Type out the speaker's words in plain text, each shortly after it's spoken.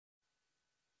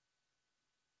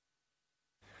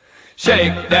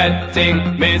Shake that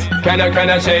thing, miss. Can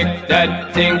I shake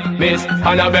that thing, miss?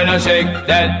 Annabella, shake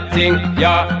that thing,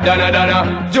 yeah. Donna,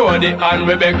 Jody and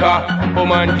Rebecca.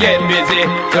 Woman, get busy.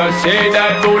 Just shake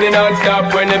that booty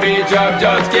non-stop. When the beat drop,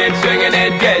 just keep swinging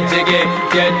it. Get jiggy,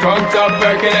 get drunk up,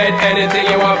 percolate. Anything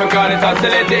you want, because it's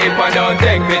oscillating. If I don't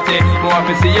take pity, want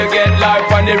to see you get life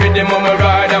on the rhythm of my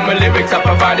ride. And my lyrics up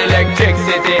about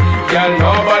electricity. Girl,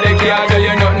 nobody can do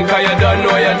you nothing, cause you don't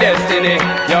know your destiny.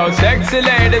 Yo, sexy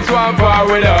ladies want part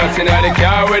with us. Inna the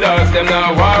car with us, them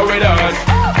not war with us.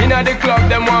 Inna the club,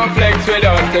 them want flex with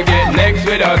us. To get next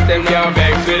with us, them can't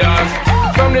vex with us.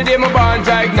 From the day my bond,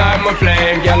 I ignite my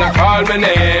flame. Girl, I call my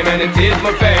name and it is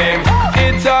my fame.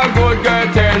 It's a good girl,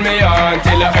 turn me on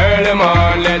till I earn them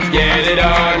on. Let's get it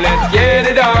on, let's get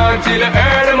it on till I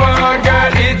earn them on.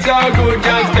 Girl, it's all good,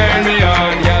 just turn me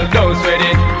on. Girl, don't sweat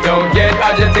it, don't get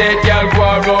agitated. Girl, go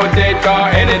and rotate,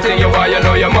 cause anything you want, you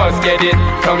know you must get it.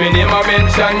 Coming in my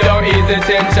mention, don't ease the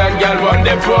tension. Girl, run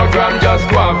the program, just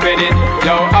go and fit it.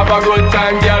 Yo, have a good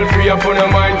time, girl, free up on your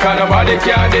mind. Cause nobody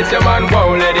can this, your man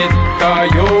won't let it.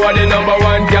 Cause you are the number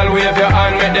one, girl, wave your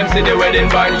hand, make them see the wedding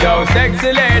band. Yo,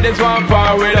 sexy ladies want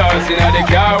part with us. Inna the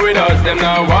car with us, them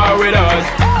not war with us.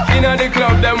 Inna the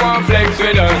club, them want flex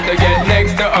with us. To get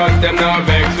next to us, them not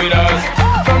vex with us.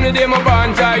 From the day my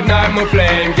bond, I ignite my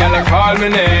flame. Girl, I call my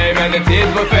name and it is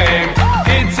my fame.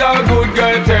 It's a good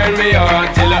girl, turn me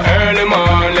on till I earn them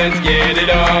on. Let's get it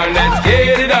on, let's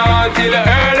get it on till I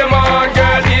earn them on.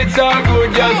 Girl, it's all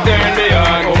good, just turn me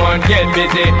on. Come on, get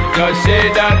busy, just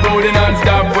shake that booty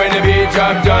non-stop. When the beat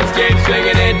drop, just keep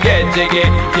swinging it, get jiggy.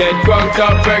 Get drunk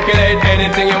up, percolate,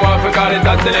 anything you want, because it's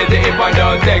oscillating. If I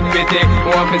don't take pity,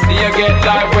 want to see you get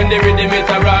live when the rhythm is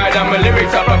a ride. And my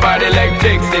lyrics up about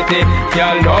electricity.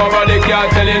 Girl, nobody can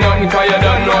tell you nothing, cause you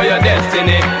don't know your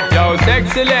destiny. Yo,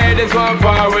 sexy ladies want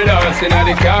part with us. Inna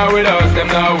the car with us, them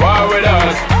not war with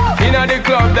us. Inna the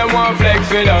club, them want flex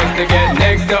with us. To get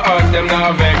next to us, them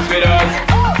not vex with us.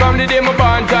 From the day my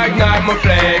bond, I ignite my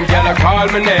flame. Girl, I call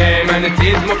my name and it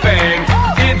is my fame.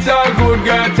 It's all good,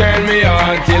 girl, turn me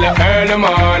on till I earn them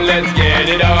on. Let's get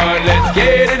it on, let's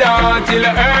get it on till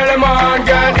I earn them on.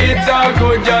 Girl, it's all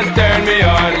good, just turn me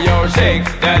on. Yo, shake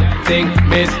that thing,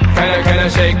 miss. Can I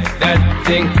shake that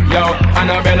thing? Yo,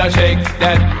 Annabella, shake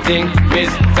that thing, miss.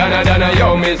 Donna,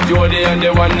 yo, Miss Jody and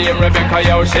the one named Rebecca.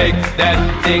 Yo, shake that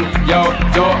thing, yo.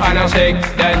 Joanna, shake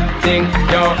that thing,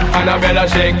 yo. Annabella,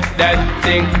 shake that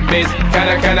thing, miss. Can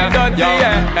I, yo,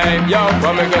 hey, yo,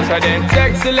 what me go say then?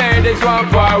 Sexy ladies want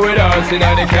part with us.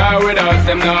 Inna the car with us,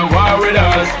 them not war with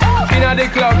us. Inna the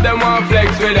club, them want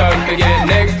flex with us. To get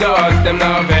next to us, them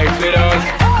not vex with us.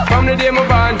 From the day my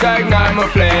bond, I ignite my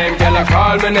flame. Girl, I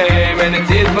call my name and it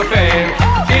is my fame.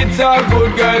 It's all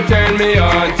good, girl, turn me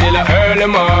on till I earn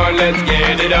them on. Let's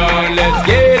get it on, let's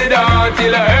get it on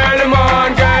till I earn them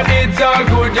on. Girl, it's all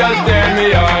good, just turn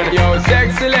me on. Yo,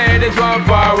 sexy ladies want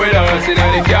part with us. Inna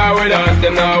the car with us,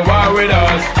 them not war with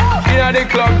us. Inna the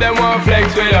club, them want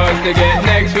flex with us. To get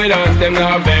next with us, them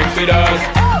not vex with us.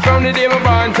 From the day my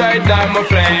bond, I ignite my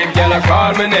flame. Girl, I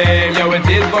call my name, yo, it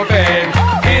is my fame.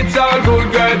 It's all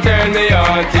good, girl, turn me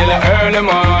on till I earn them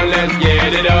on. Let's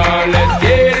get it on, let's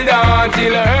get it on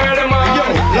till I earn them on. Yo,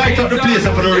 light up the place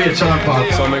up for the real Sean Paul.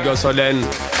 So me go so then.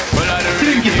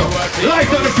 Drink it up, light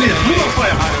up the place, more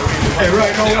fire. Hey,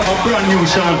 right now we have a brand new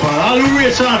Sean Paul. All the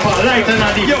real Sean Paul, light and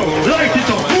addy. Yo, light it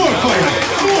up, more fire,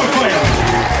 more fire.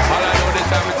 All I know this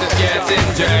time is just getting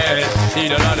jet.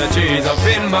 Need a lot of trees up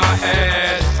in my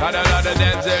head. Had a lot of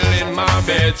dental in my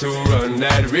bed to run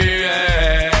that real.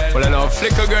 Well, I know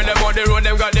flicker girl, them on the road,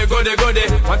 them got the goody.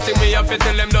 One thing me have to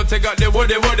tell them, don't take got the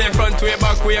woody. Front way,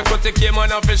 back way, cut the came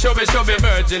on off and shove it.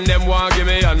 Virgin, them want give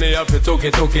me and me have to took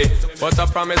it. But a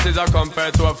promise is a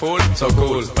compared to a fool, so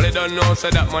cool. But they don't know, so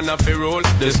that man have to rule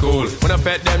the school. When I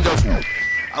pet them, just...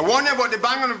 I warned you about the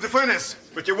banging of the furnace,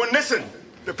 but you wouldn't listen.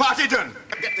 The party done.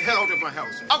 Get the hell out of my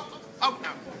house. Out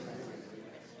now.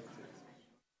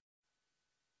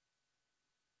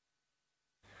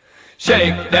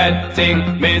 Shake that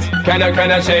thing, miss. Can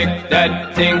I shake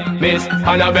that thing, miss?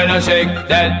 Annabella, shake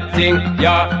that thing,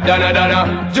 yeah.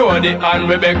 Donna, Jody and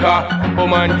Rebecca.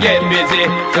 Woman, get busy.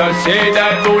 Just shake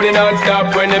that booty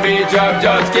non-stop. When the beat drop,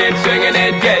 just keep swinging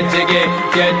it. Get jiggy,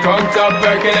 get drunk up,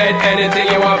 percolate. Anything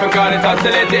you want, because it's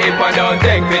oscillating. If I don't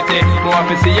take pity, want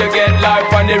to see you get life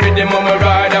on the rhythm of my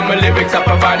ride. And my lyrics up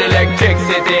about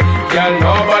electricity. Girl,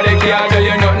 nobody can do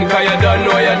you nothing, cause you don't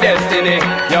know your destiny.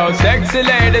 Yo, sexy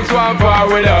ladies want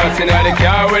part with us. Inna the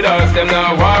car with us, them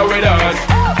not war with us.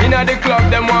 Inna the club,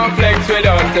 them want flex with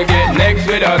us. To get next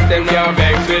with us, them can't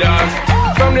vex with us.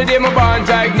 From the day my bond,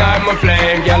 I ignite my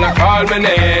flame. Girl, I call my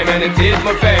name and it is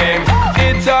my fame.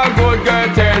 it's all good, girl,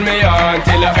 turn me on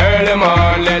till the early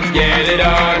morn. Let's get it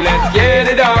on, let's get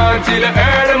it on till the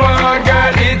early morn.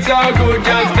 Girl, it's all good,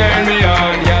 just turn me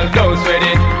on. Girl, don't sweat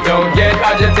it, don't get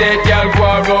agitated. Girl, go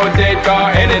and rotate,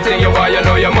 cause anything you want, you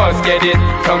know you must get it.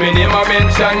 Coming in my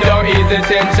mention, don't ease the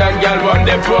tension. Girl, run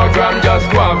the program, just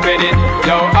go and fit it.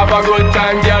 Yo, have a good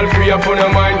time, girl, free up on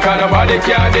your mind. Cause nobody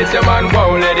care, this your man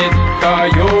won't let it.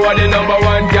 Cause you are the number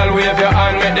one, girl, wave your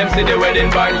hand, make them see the wedding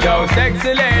band. Yo,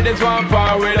 sexy ladies want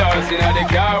part with us. Inna the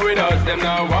car with us, them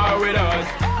now war with us.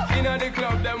 Inna the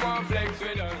club